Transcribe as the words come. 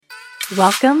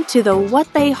Welcome to the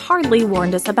What They Hardly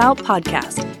Warned Us About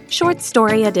podcast, Short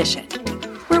Story Edition,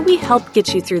 where we help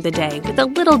get you through the day with a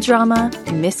little drama,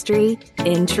 mystery,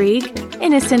 intrigue,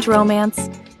 innocent romance,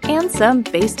 and some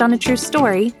based on a true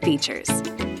story features.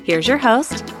 Here's your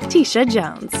host, Tisha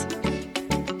Jones.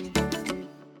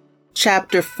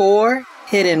 Chapter 4,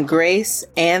 Hidden Grace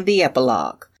and the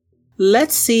Epilogue.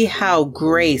 Let's see how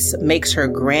Grace makes her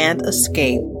grand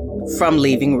escape from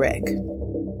leaving Rick.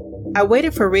 I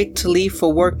waited for Rick to leave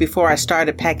for work before I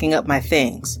started packing up my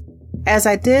things. As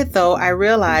I did, though, I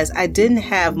realized I didn't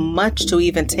have much to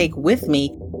even take with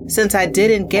me since I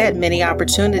didn't get many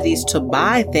opportunities to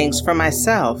buy things for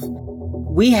myself.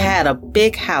 We had a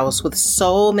big house with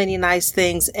so many nice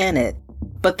things in it,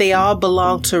 but they all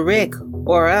belonged to Rick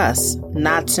or us,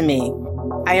 not to me.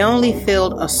 I only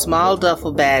filled a small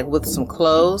duffel bag with some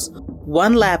clothes,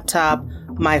 one laptop,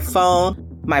 my phone,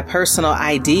 my personal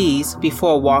IDs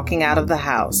before walking out of the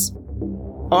house.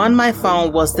 On my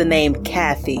phone was the name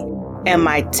Kathy and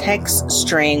my text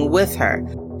string with her.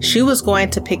 She was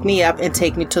going to pick me up and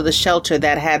take me to the shelter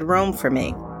that had room for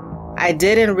me. I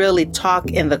didn't really talk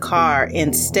in the car.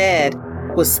 Instead,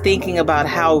 was thinking about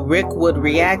how Rick would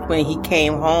react when he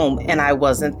came home and I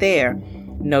wasn't there.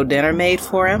 No dinner made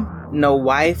for him, no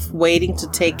wife waiting to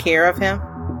take care of him.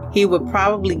 He would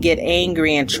probably get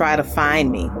angry and try to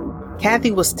find me.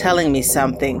 Kathy was telling me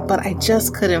something, but I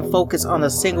just couldn't focus on a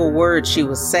single word she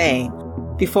was saying.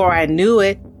 Before I knew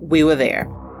it, we were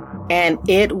there. And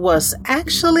it was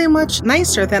actually much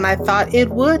nicer than I thought it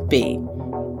would be.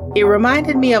 It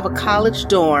reminded me of a college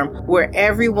dorm where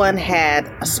everyone had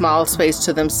a small space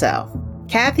to themselves.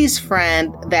 Kathy's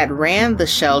friend that ran the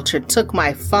shelter took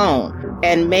my phone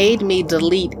and made me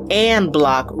delete and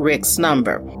block Rick's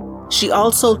number. She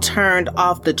also turned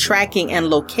off the tracking and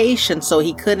location so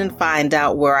he couldn't find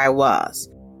out where I was.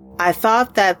 I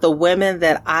thought that the women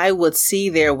that I would see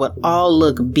there would all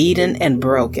look beaten and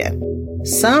broken.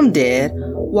 Some did,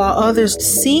 while others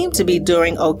seemed to be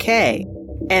doing okay,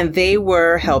 and they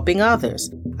were helping others.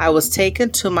 I was taken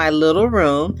to my little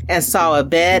room and saw a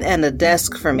bed and a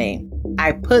desk for me.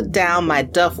 I put down my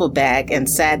duffel bag and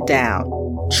sat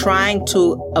down, trying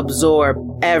to absorb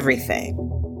everything.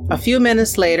 A few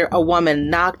minutes later, a woman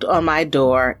knocked on my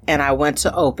door and I went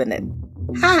to open it.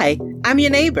 "Hi, I'm your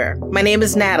neighbor. My name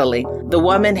is Natalie." The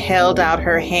woman held out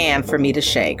her hand for me to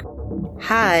shake.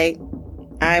 "Hi,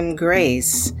 I'm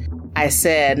Grace," I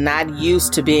said, not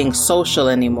used to being social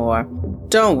anymore.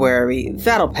 "Don't worry,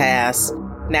 that'll pass,"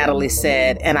 Natalie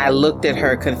said, and I looked at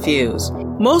her confused.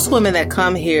 Most women that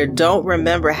come here don't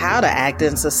remember how to act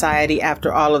in society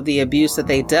after all of the abuse that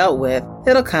they dealt with.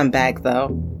 It'll come back,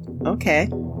 though. Okay.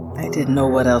 I didn't know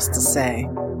what else to say.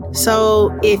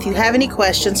 "So, if you have any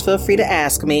questions, feel free to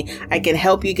ask me. I can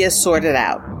help you get sorted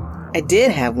out." I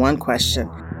did have one question.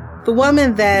 The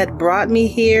woman that brought me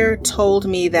here told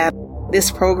me that this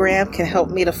program can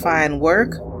help me to find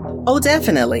work. "Oh,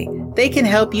 definitely. They can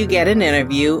help you get an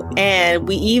interview, and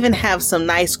we even have some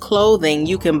nice clothing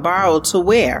you can borrow to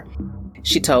wear,"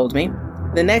 she told me.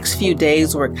 The next few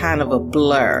days were kind of a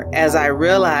blur as I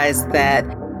realized that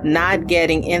not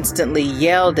getting instantly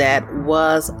yelled at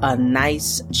was a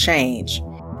nice change.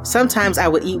 Sometimes I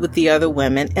would eat with the other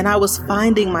women and I was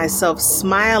finding myself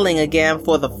smiling again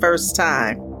for the first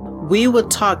time. We would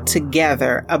talk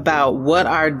together about what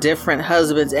our different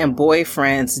husbands and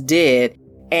boyfriends did,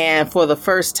 and for the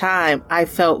first time I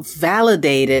felt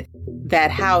validated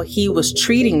that how he was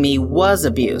treating me was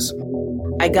abuse.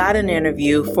 I got an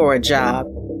interview for a job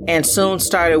and soon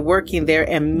started working there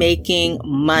and making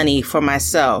money for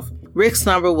myself. Rick's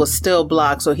number was still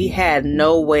blocked, so he had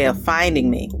no way of finding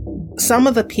me. Some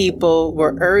of the people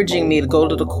were urging me to go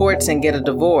to the courts and get a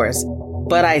divorce,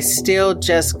 but I still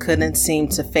just couldn't seem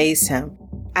to face him.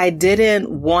 I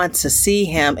didn't want to see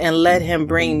him and let him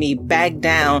bring me back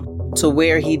down to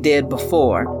where he did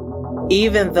before.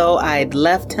 Even though I'd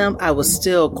left him, I was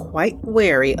still quite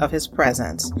wary of his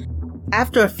presence.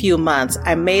 After a few months,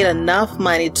 I made enough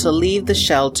money to leave the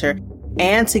shelter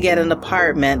and to get an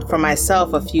apartment for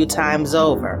myself a few times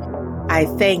over. I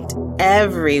thanked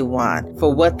everyone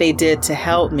for what they did to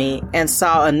help me and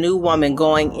saw a new woman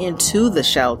going into the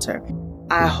shelter.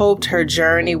 I hoped her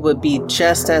journey would be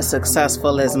just as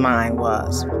successful as mine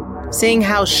was. Seeing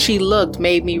how she looked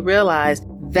made me realize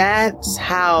that's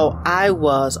how I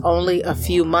was only a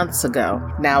few months ago.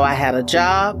 Now I had a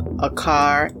job, a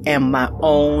car, and my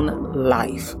own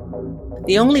life.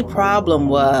 The only problem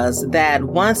was that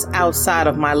once outside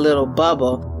of my little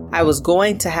bubble, I was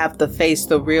going to have to face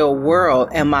the real world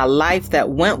and my life that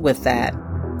went with that.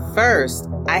 First,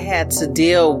 I had to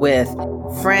deal with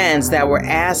friends that were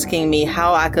asking me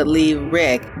how I could leave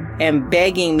Rick and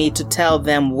begging me to tell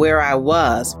them where I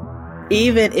was.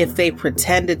 Even if they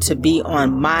pretended to be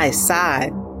on my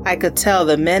side, I could tell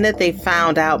the minute they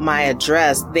found out my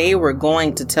address, they were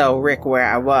going to tell Rick where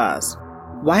I was.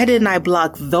 Why didn't I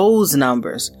block those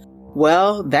numbers?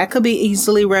 Well, that could be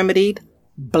easily remedied.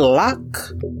 Block.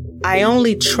 I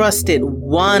only trusted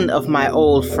one of my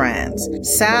old friends.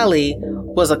 Sally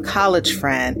was a college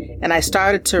friend, and I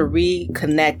started to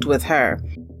reconnect with her.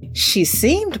 She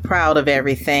seemed proud of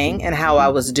everything and how I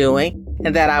was doing,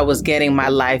 and that I was getting my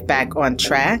life back on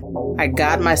track. I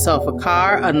got myself a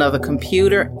car, another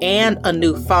computer, and a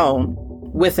new phone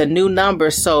with a new number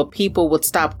so people would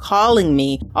stop calling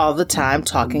me all the time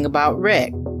talking about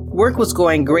Rick. Work was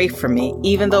going great for me,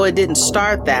 even though it didn't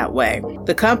start that way.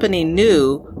 The company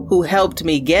knew who helped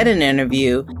me get an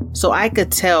interview, so I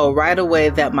could tell right away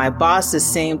that my bosses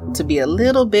seemed to be a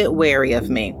little bit wary of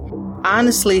me.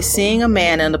 Honestly, seeing a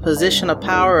man in a position of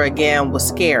power again was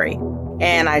scary,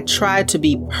 and I tried to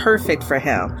be perfect for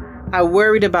him. I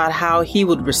worried about how he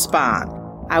would respond.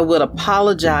 I would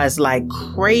apologize like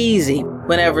crazy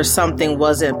whenever something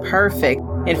wasn't perfect,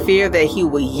 in fear that he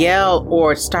would yell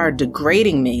or start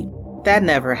degrading me. That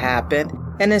never happened,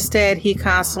 and instead he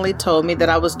constantly told me that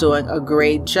I was doing a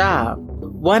great job.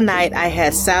 One night I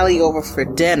had Sally over for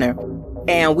dinner,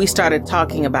 and we started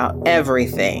talking about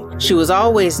everything. She was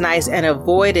always nice and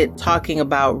avoided talking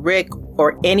about Rick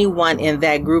or anyone in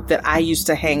that group that I used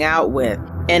to hang out with.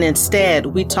 And instead,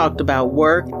 we talked about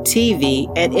work,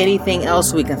 TV, and anything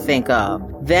else we can think of.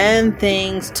 Then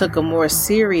things took a more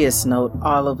serious note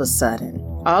all of a sudden.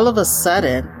 All of a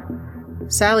sudden,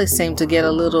 Sally seemed to get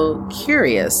a little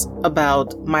curious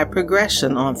about my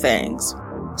progression on things.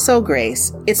 So,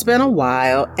 Grace, it's been a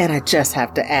while, and I just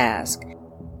have to ask,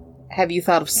 have you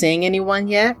thought of seeing anyone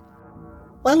yet?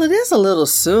 Well, it is a little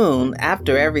soon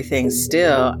after everything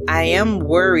still. I am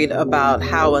worried about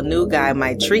how a new guy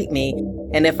might treat me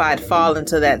and if I'd fall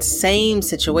into that same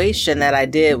situation that I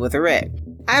did with Rick.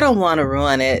 I don't want to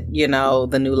ruin it,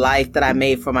 the new life that I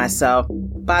made for myself.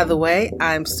 By the way,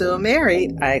 I'm still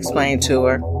married, I explained to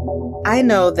her. I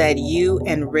know that you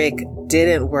and Rick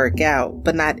didn't work out,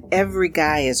 but not every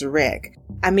guy is Rick.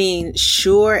 I mean,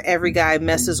 sure, every guy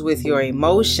messes with your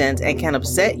emotions and can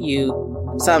upset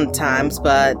you sometimes,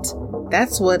 but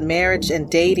that's what marriage and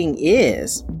dating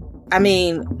is. I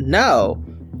mean, no.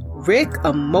 Rick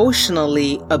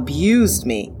emotionally abused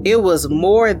me. It was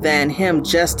more than him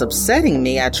just upsetting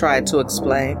me, I tried to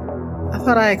explain. I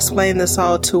thought I explained this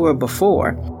all to her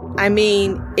before. I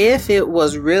mean, if it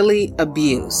was really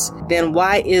abuse, then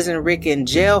why isn't Rick in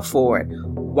jail for it?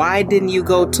 Why didn't you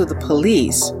go to the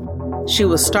police? She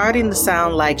was starting to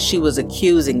sound like she was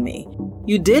accusing me.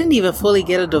 You didn't even fully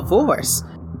get a divorce.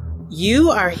 You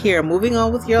are here moving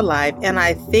on with your life, and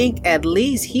I think at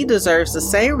least he deserves the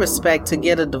same respect to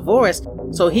get a divorce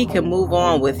so he can move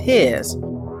on with his.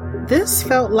 This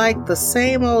felt like the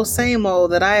same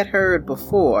old that I had heard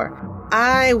before.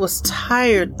 I was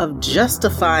tired of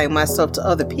justifying myself to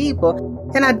other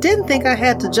people, and I didn't think I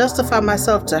had to justify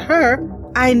myself to her.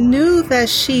 I knew that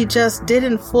she just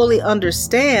didn't fully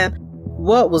understand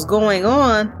what was going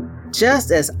on,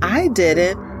 just as I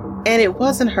didn't, and it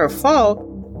wasn't her fault.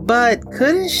 But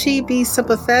couldn't she be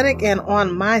sympathetic and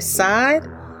on my side?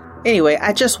 Anyway,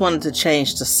 I just wanted to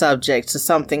change the subject to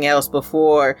something else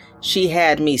before she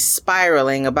had me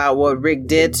spiraling about what Rick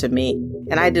did to me,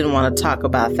 and I didn't want to talk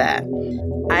about that.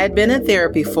 I had been in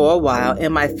therapy for a while,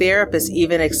 and my therapist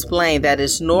even explained that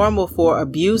it's normal for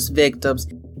abuse victims,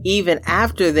 even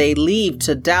after they leave,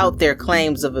 to doubt their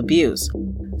claims of abuse.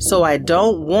 So I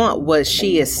don't want what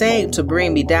she is saying to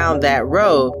bring me down that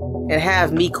road and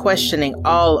have me questioning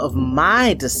all of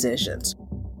my decisions.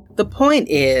 The point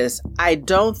is, I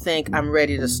don't think I'm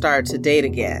ready to start to date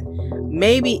again.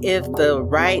 Maybe if the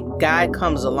right guy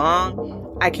comes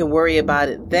along, I can worry about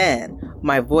it then.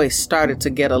 My voice started to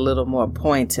get a little more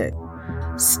pointed.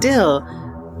 Still,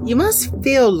 you must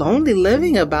feel lonely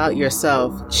living about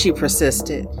yourself, she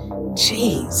persisted.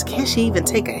 Jeez, can't she even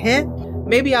take a hint?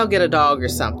 Maybe I'll get a dog or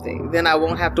something. Then I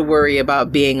won't have to worry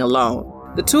about being alone.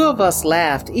 The two of us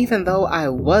laughed, even though I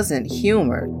wasn't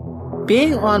humored.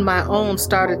 Being on my own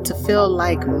started to feel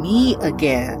like me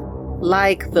again,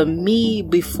 like the me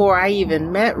before I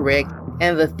even met Rick,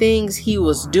 and the things he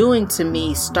was doing to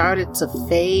me started to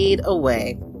fade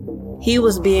away. He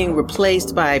was being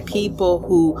replaced by people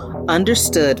who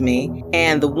understood me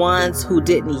and the ones who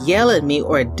didn't yell at me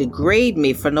or degrade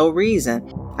me for no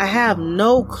reason. I have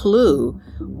no clue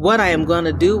what I am going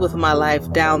to do with my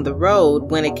life down the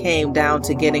road when it came down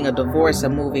to getting a divorce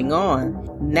and moving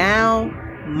on. Now,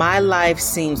 My life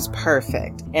seems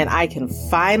perfect, and I can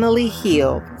finally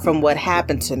heal from what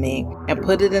happened to me and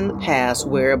put it in the past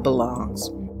where it belongs.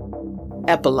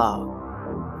 Epilogue.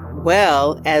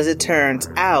 Well, as it turns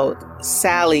out,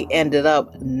 Sally ended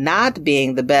up not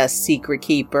being the best secret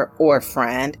keeper or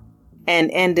friend, and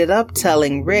ended up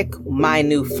telling Rick my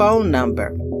new phone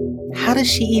number. How did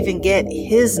she even get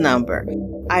his number?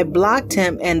 I blocked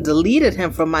him and deleted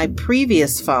him from my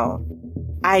previous phone.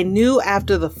 I knew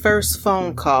after the first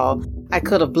phone call I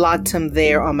could have blocked him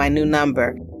there on my new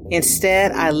number.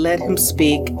 Instead, I let him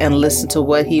speak and listen to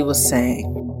what he was saying.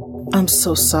 "I'm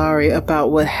so sorry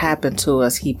about what happened to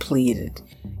us," he pleaded.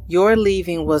 "Your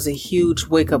leaving was a huge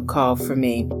wake-up call for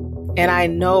me, and I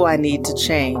know I need to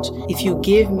change. If you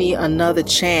give me another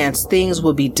chance, things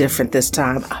will be different this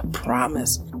time, I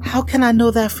promise." "How can I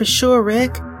know that for sure,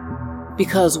 Rick?"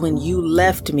 "Because when you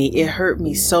left me, it hurt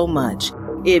me so much.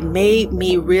 It made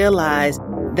me realize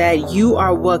that you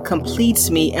are what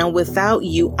completes me, and without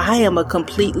you, I am a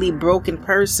completely broken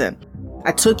person.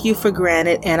 I took you for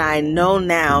granted, and I know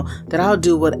now that I'll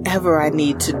do whatever I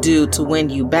need to do to win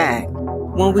you back.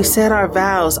 When we said our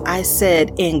vows, I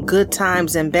said in good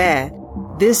times and bad.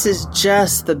 This is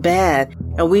just the bad,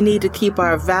 and we need to keep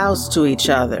our vows to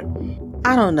each other.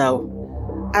 I don't know.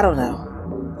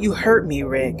 You hurt me,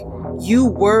 Rick. You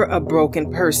were a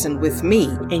broken person with me,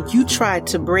 and you tried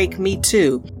to break me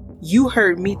too. You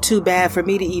hurt me too bad for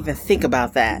me to even think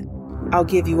about that. I'll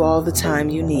give you all the time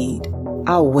you need.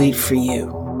 I'll wait for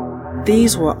you."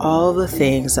 These were all the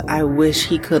things I wish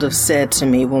he could have said to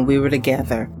me when we were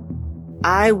together.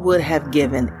 I would have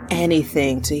given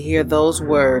anything to hear those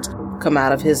words come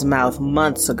out of his mouth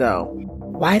months ago.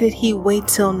 Why did he wait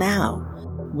till now?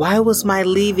 Why was my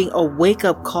leaving a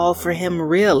wake-up call for him,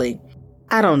 really?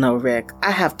 I don't know, Rick.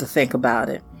 I have to think about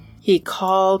it. He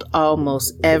called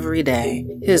almost every day.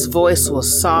 His voice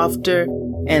was softer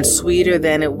and sweeter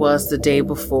than it was the day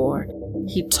before.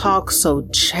 He talked so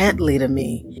gently to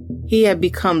me. He had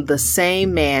become the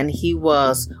same man he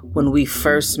was when we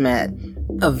first met.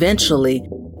 Eventually,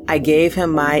 I gave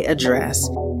him my address,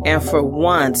 and for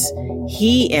once,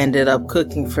 he ended up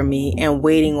cooking for me and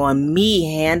waiting on me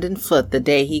hand and foot the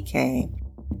day he came.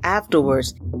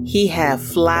 Afterwards, he had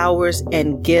flowers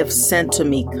and gifts sent to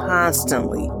me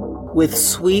constantly, with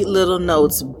sweet little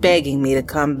notes begging me to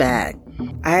come back.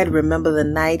 I remember the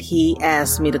night he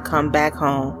asked me to come back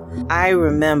home. I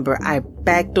remember I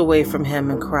backed away from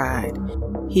him and cried.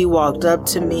 He walked up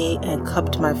to me and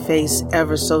cupped my face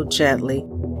ever so gently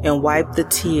and wiped the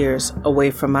tears away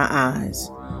from my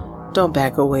eyes. "Don't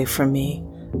back away from me.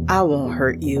 I won't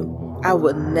hurt you. I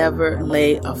would never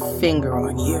lay a finger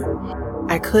on you."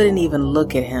 I couldn't even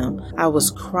look at him. I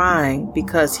was crying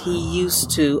because he used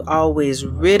to always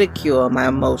ridicule my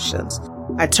emotions.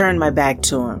 I turned my back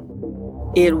to him.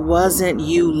 "It wasn't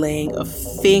you laying a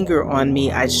finger on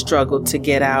me I struggled to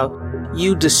get out.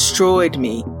 You destroyed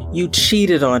me. You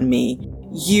cheated on me.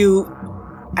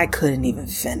 I couldn't even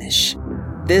finish.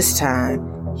 This time,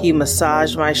 he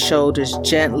massaged my shoulders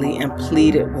gently and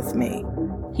pleaded with me.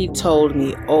 He told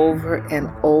me over and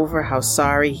over how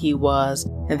sorry he was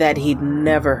and that he'd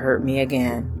never hurt me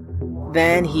again.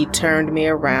 Then he turned me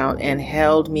around and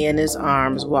held me in his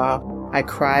arms while I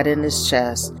cried in his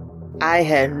chest. I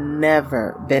had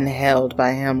never been held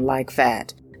by him like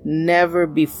that. Never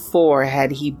before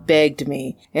had he begged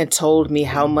me and told me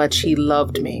how much he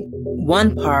loved me.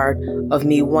 One part of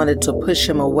me wanted to push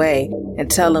him away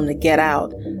and tell him to get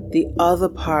out. The other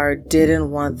part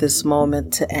didn't want this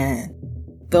moment to end.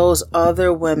 Those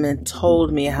other women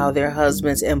told me how their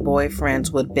husbands and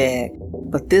boyfriends would beg,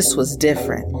 but this was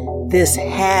different. This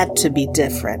had to be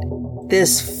different.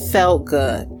 This felt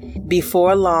good.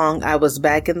 Before long, I was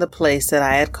back in the place that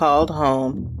I had called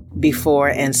home before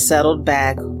and settled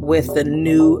back with the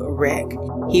new Rick.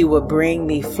 He would bring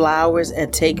me flowers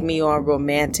and take me on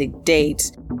romantic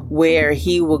dates where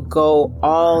he would go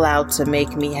all out to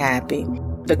make me happy.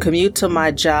 The commute to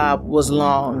my job was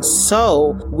long,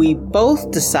 so we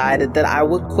both decided that I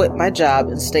would quit my job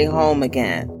and stay home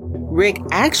again. Rick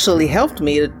actually helped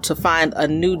me to find a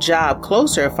new job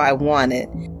closer if I wanted.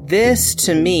 This,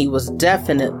 to me, was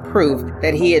definite proof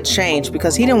that he had changed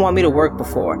because he didn't want me to work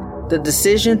before. The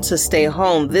decision to stay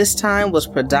home this time was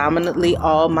predominantly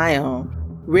all my own.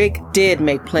 Rick did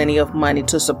make plenty of money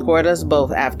to support us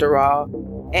both after all,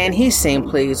 and he seemed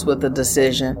pleased with the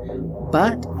decision.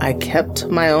 But I kept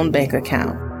my own bank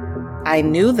account. I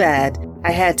knew that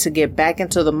I had to get back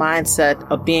into the mindset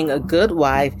of being a good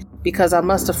wife because I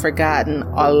must have forgotten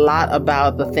a lot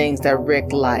about the things that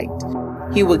Rick liked.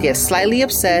 He would get slightly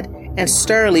upset and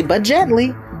sternly, but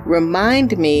gently,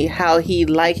 remind me how he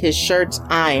liked his shirts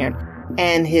ironed,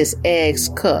 and his eggs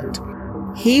cooked.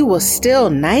 He was still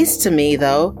nice to me,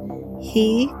 though.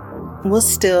 He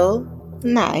was still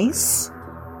nice.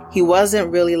 He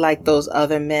wasn't really like those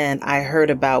other men I heard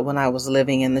about when I was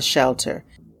living in the shelter.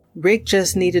 Rick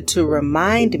just needed to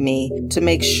remind me to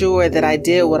make sure that I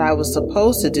did what I was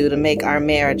supposed to do to make our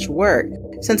marriage work,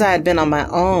 since I had been on my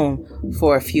own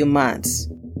for a few months.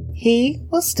 He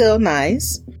was still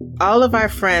nice. All of our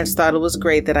friends thought it was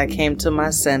great that I came to my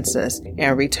senses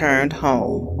and returned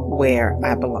home where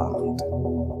I belonged.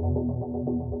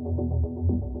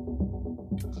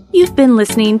 You've been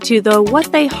listening to the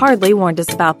What They Hardly Warned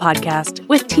Us About podcast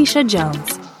with Tisha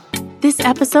Jones. This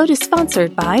episode is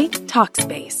sponsored by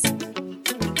Talkspace.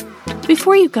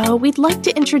 Before you go, we'd like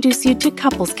to introduce you to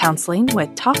couples counseling with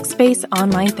Talkspace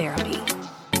Online Therapy.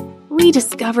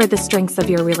 Rediscover the strengths of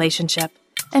your relationship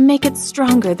and make it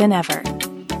stronger than ever.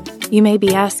 You may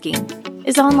be asking,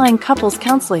 is online couples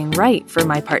counseling right for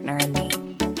my partner and me?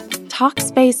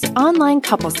 Talkspace Online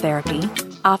Couples Therapy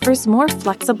offers more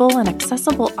flexible and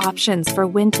accessible options for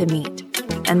when to meet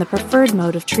and the preferred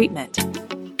mode of treatment.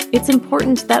 It's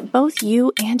important that both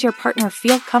you and your partner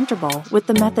feel comfortable with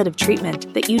the method of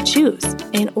treatment that you choose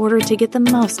in order to get the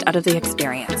most out of the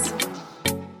experience.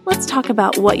 Let's talk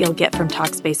about what you'll get from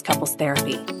Talkspace Couples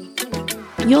Therapy.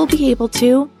 You'll be able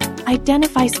to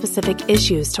identify specific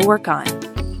issues to work on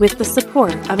with the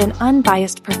support of an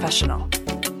unbiased professional.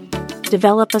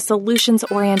 Develop a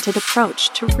solutions-oriented approach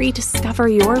to rediscover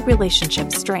your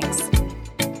relationship strengths.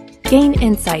 Gain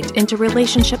insight into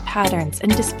relationship patterns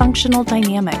and dysfunctional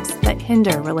dynamics that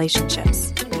hinder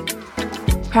relationships.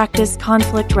 Practice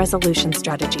conflict resolution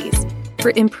strategies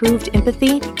for improved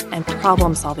empathy and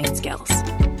problem-solving skills.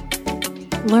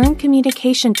 Learn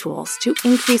communication tools to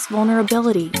increase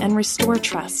vulnerability and restore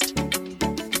trust.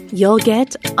 You'll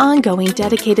get ongoing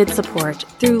dedicated support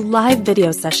through live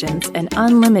video sessions and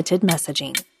unlimited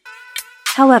messaging.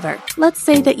 However, let's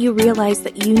say that you realize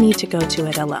that you need to go to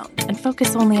it alone and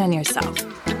focus only on yourself.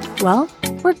 Well,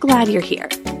 we're glad you're here.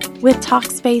 With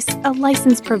Talkspace, a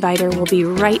licensed provider will be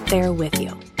right there with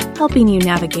you, helping you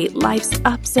navigate life's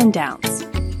ups and downs.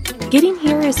 Getting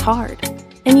here is hard,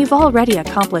 and you've already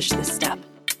accomplished this step.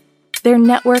 Their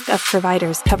network of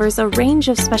providers covers a range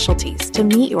of specialties to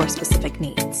meet your specific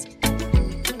needs.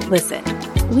 Listen,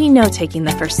 we know taking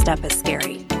the first step is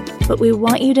scary, but we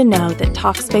want you to know that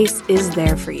Talkspace is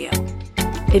there for you.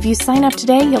 If you sign up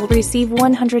today, you'll receive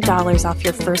 $100 off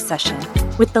your first session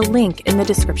with the link in the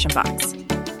description box.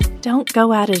 Don't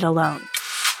go at it alone.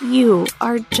 You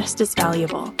are just as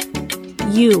valuable.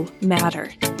 You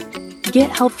matter. Get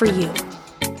help for you.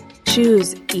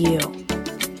 Choose you.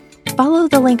 Follow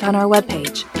the link on our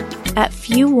webpage at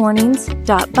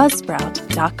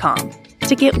fewwarnings.buzzsprout.com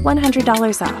to get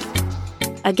 $100 off.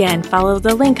 Again, follow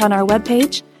the link on our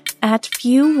webpage at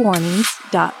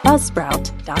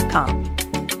fewwarnings.buzzsprout.com.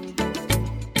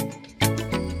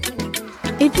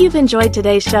 If you've enjoyed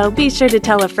today's show, be sure to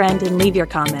tell a friend and leave your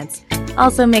comments.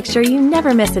 Also, make sure you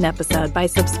never miss an episode by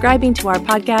subscribing to our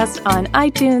podcast on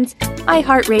iTunes,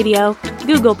 iHeartRadio,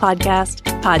 Google Podcast,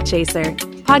 Podchaser,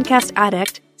 Podcast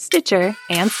Addict, Stitcher,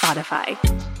 and Spotify.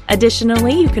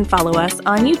 Additionally, you can follow us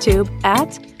on YouTube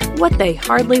at What They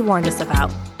Hardly Warned Us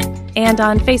About, and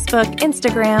on Facebook,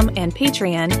 Instagram, and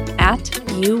Patreon at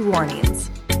Few Warnings.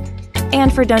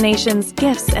 And for donations,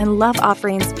 gifts, and love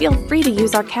offerings, feel free to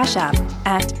use our Cash App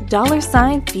at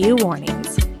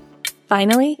 $FewWarnings.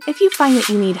 Finally, if you find that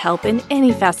you need help in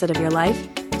any facet of your life,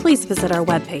 please visit our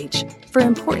webpage for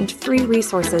important free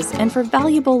resources and for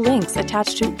valuable links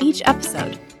attached to each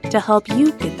episode to help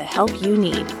you get the help you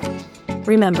need.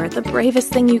 Remember, the bravest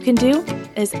thing you can do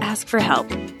is ask for help.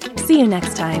 See you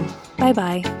next time.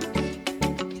 Bye-bye.